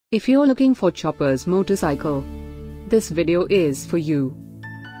If you're looking for Chopper's motorcycle, this video is for you.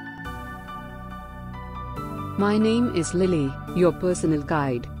 My name is Lily, your personal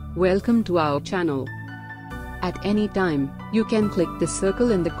guide. Welcome to our channel. At any time, you can click the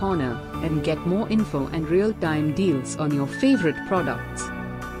circle in the corner and get more info and real-time deals on your favorite products.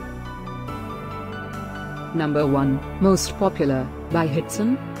 Number 1, Most Popular, by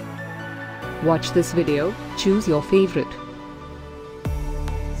Hitsan. Watch this video, choose your favorite.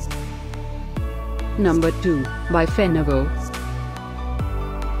 Number 2, by Fenovo.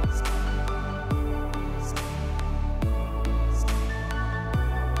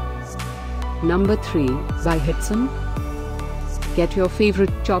 Number 3, by Hitsan. Get your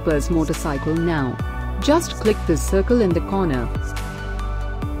favorite Chopper's motorcycle now. Just click the circle in the corner.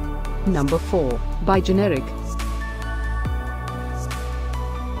 Number 4, by Generic.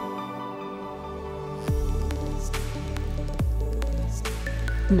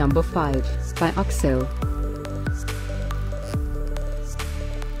 Number 5, by Uxcell.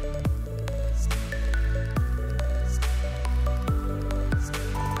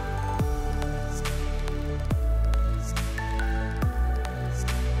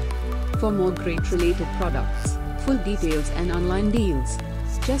 For more great related products, full details and online deals,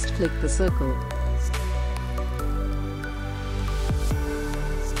 just click the circle.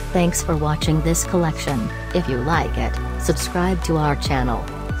 Thanks for watching this collection. If you like it, subscribe to our channel.